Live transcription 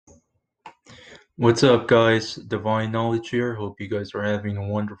What's up, guys? Divine Knowledge here. Hope you guys are having a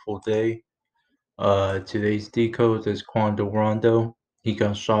wonderful day. Today's decode is Quando Rondo. He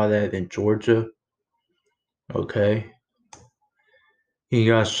got shot at in Georgia. Okay. He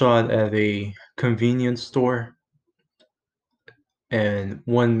got shot at a convenience store, and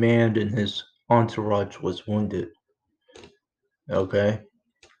one man in his entourage was wounded. Okay.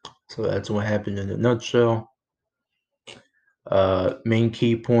 So that's what happened in a nutshell. Main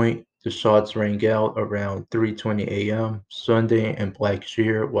key point, the shots rang out around 3:20 a.m. Sunday in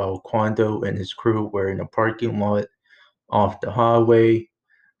Blackshear while Quando and his crew were in a parking lot off the highway.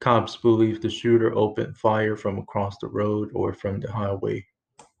 Cops believe the shooter opened fire from across the road or from the highway.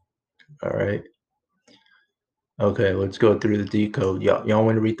 All right. Okay, let's go through the decode. Y'all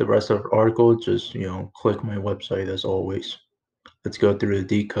want to read the rest of the article? Just, click my website as always. Let's go through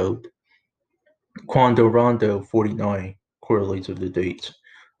the decode. Quando Rondo 49 correlates with the dates.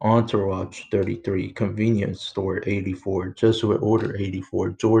 Entourage 33, Convenience Store 84, Jesuit Order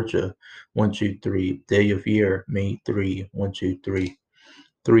 84, Georgia 123, Day of Year May 3, 123.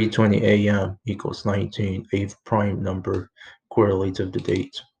 3:20 a.m. equals 19, eighth prime number correlates of the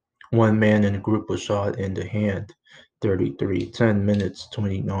date. One man in a group was shot in the hand. 33, 10 minutes,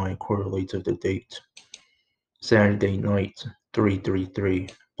 29 correlates of the date. Saturday night, 333,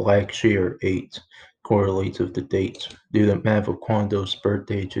 Black Shear 8 correlates with the date. Do the math of Quando's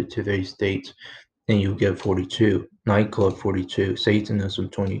birthday to today's date, and you get 42. Nightclub 42, Satanism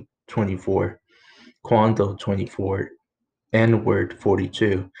 24, Quando 24, N-word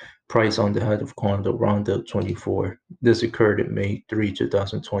 42, price on the head of Quando Rondo 24. This occurred in May 3,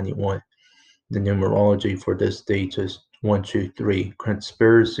 2021. The numerology for this date is 123.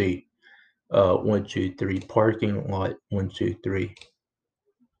 Conspiracy 123. Parking lot 123.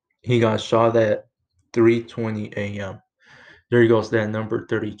 He got shot at 3:20 a.m. There goes that number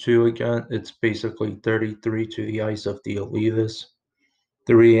 32 again. It's basically 33 to the eyes of the elitists.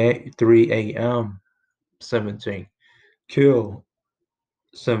 3 a.m. 17. Kill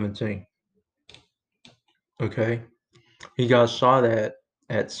 17. Okay. He got shot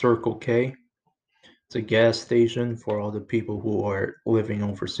at Circle K. It's a gas station for all the people who are living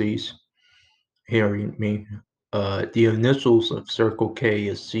overseas. Hearing me. The initials of Circle K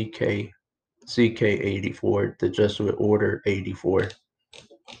is CK 84, the Jesuit Order 84.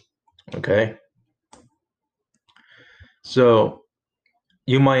 Okay. So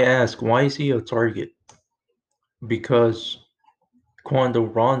you might ask, why is he a target? Because Quando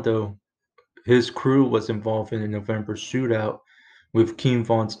Rondo, his crew was involved in a November shootout with Keem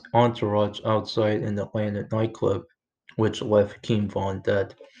Vaughn's entourage outside an Atlanta nightclub, which left Keem Vaughn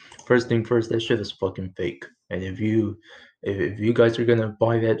dead. First thing first, that shit is fucking fake. And if you guys are gonna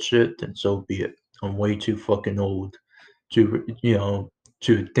buy that shit, then so be it. I'm way too fucking old to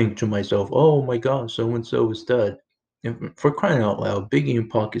to think to myself, oh my god, so and so is dead. And for crying out loud, Biggie and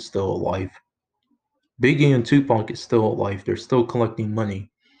Pac is still alive. Biggie and Tupac is still alive. They're still collecting money.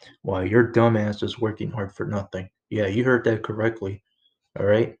 While your dumbass is working hard for nothing. Yeah, you heard that correctly. All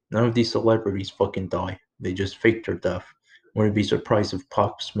right? None of these celebrities fucking die. They just faked their death. Wouldn't be surprised if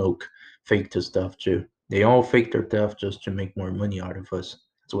Pop Smoke faked his death too. They all fake their death just to make more money out of us.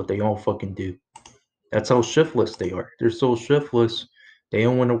 That's what they all fucking do. That's how shiftless they are. They're so shiftless, they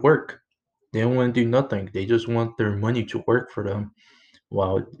don't want to work. They don't want to do nothing. They just want their money to work for them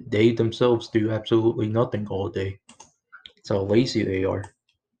while they themselves do absolutely nothing all day. That's how lazy they are.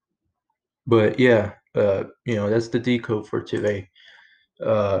 But yeah, that's the decode for today.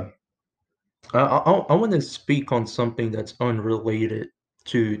 Uh, I want to speak on something that's unrelated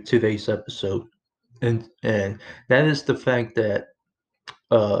to today's episode, and that is the fact that,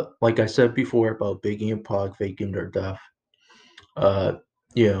 like I said before about Biggie and Pac faking their death, uh,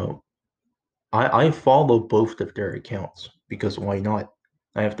 you know, I follow both of their accounts because why not?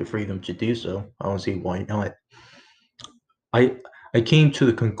 I have the freedom to do so. I don't see why not. I I came to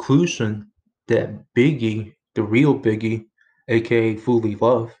the conclusion that Biggie, the real Biggie, aka Fully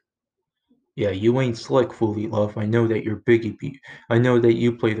Love, yeah, you ain't slick, Fully Love. I know that you're Biggie. I know that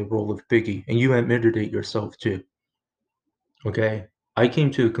you play the role of Biggie, and you admitted it yourself too. Okay, I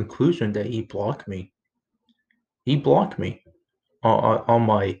came to the conclusion that he blocked me. He blocked me on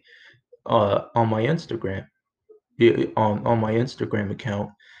my Instagram. Yeah, on my Instagram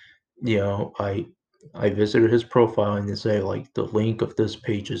account. I visited his profile and they say like the link of this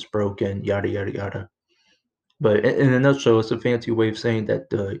page is broken, yada yada yada. But in a nutshell, it's a fancy way of saying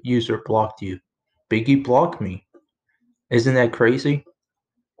that the user blocked you. Biggie blocked me. Isn't that crazy?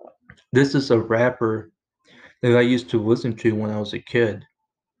 This is a rapper that I used to listen to when I was a kid.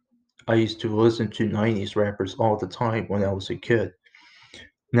 I used to listen to 90s rappers all the time when I was a kid.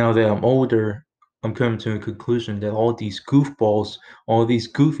 Now that I'm older, I'm coming to a conclusion that all these goofballs, all these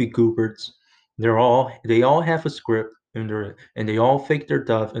goofy goobers, they all have a script and they all fake their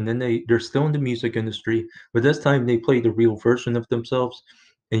stuff and then they're still in the music industry, but this time they play the real version of themselves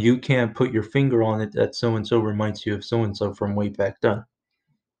and you can't put your finger on it that so and so reminds you of so and so from way back then.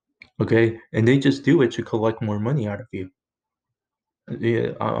 Okay? And they just do it to collect more money out of you.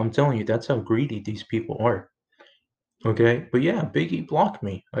 Yeah, I'm telling you, that's how greedy these people are. Okay? But yeah, Biggie blocked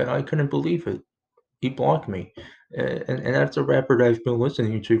me. I couldn't believe it. He blocked me. And that's a rapper that I've been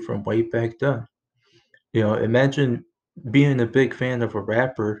listening to from way back then. You know, imagine being a big fan of a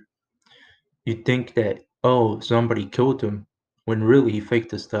rapper, you think that, oh, somebody killed him, when really he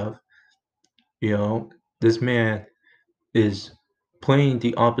faked the stuff. You know, this man is playing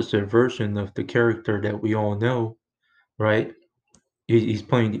the opposite version of the character that we all know, right? He's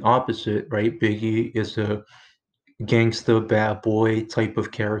playing the opposite, right? Biggie is a gangsta bad boy type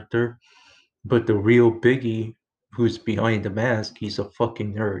of character. But the real Biggie, who's behind the mask, he's a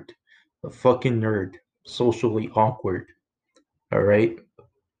fucking nerd. A fucking nerd. Socially awkward. Alright?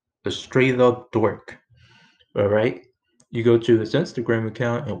 A straight up dork. Alright? You go to his Instagram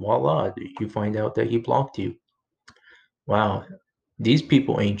account and voila, you find out that he blocked you. Wow. These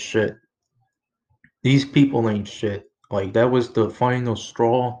people ain't shit. These people ain't shit. Like, that was the final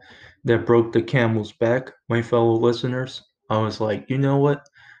straw that broke the camel's back, my fellow listeners. I was like, you know what?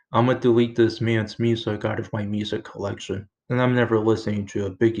 I'm gonna delete this man's music out of my music collection, and I'm never listening to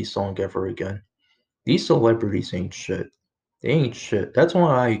a Biggie song ever again. These celebrities ain't shit. They ain't shit. That's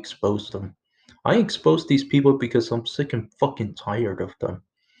why I exposed them. I exposed these people because I'm sick and fucking tired of them.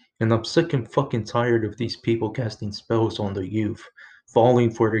 And I'm sick and fucking tired of these people casting spells on the youth, falling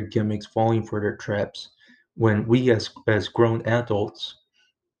for their gimmicks, falling for their traps. When we as grown adults,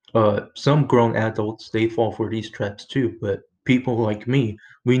 some grown adults, they fall for these traps too. But people like me,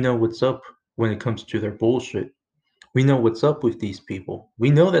 we know what's up when it comes to their bullshit. We know what's up with these people. We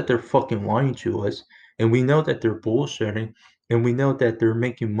know that they're fucking lying to us, and we know that they're bullshitting, and we know that they're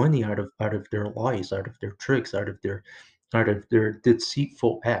making money out of their lies, out of their tricks, out of their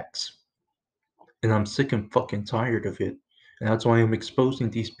deceitful acts. And I'm sick and fucking tired of it. And that's why I'm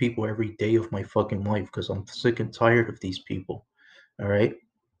exposing these people every day of my fucking life, because I'm sick and tired of these people. All right.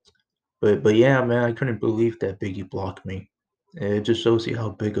 But yeah, man, I couldn't believe that Biggie blocked me. It just shows you how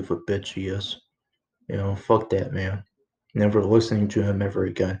big of a bitch he is. You know, fuck that man. Never listening to him ever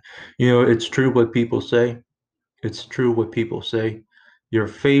again. You know, it's true what people say. It's true what people say. Your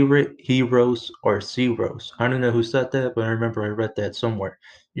favorite heroes are zeros. I don't know who said that, but I remember I read that somewhere.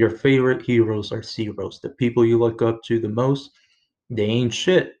 Your favorite heroes are zeros. The people you look up to the most, they ain't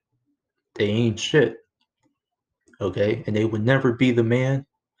shit. They ain't shit. Okay? And they would never be the man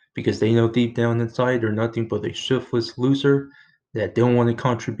because they know deep down inside they're nothing but a shiftless loser that don't want to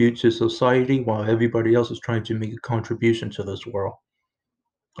contribute to society while everybody else is trying to make a contribution to this world.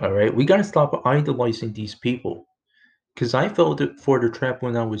 All right? We got to stop idolizing these people. Because I fell for the trap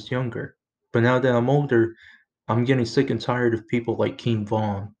when I was younger. But now that I'm older, I'm getting sick and tired of people like King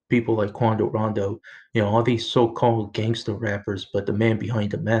Von, people like Quando Rondo, you know, all these so-called gangster rappers, but the man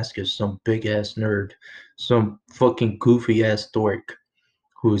behind the mask is some big-ass nerd, some fucking goofy-ass dork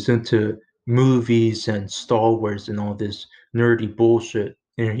who's into movies and Star Wars and all this nerdy bullshit.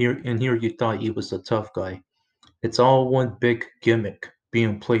 And here you thought he was a tough guy. It's all one big gimmick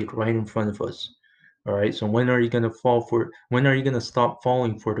being played right in front of us. All right. So when are you gonna stop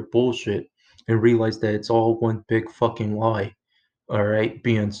falling for the bullshit and realize that it's all one big fucking lie? All right,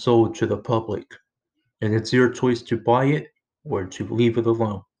 being sold to the public. And it's your choice to buy it or to leave it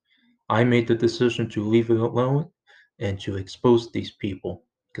alone. I made the decision to leave it alone and to expose these people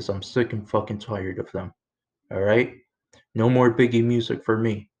because I'm sick and fucking tired of them. All right? No more Biggie music for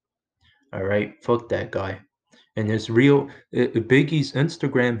me. All right? Fuck that guy. And his Biggie's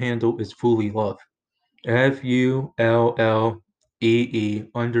Instagram handle is Fully Love. FULLEE_love.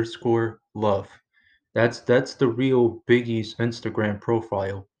 That's the real Biggie's Instagram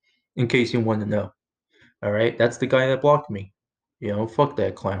profile, in case you want to know. All right, that's the guy that blocked me. You know, fuck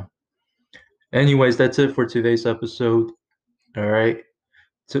that clown. Anyways, that's it for today's episode. All right,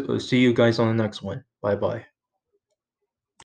 see you guys on the next one. Bye bye.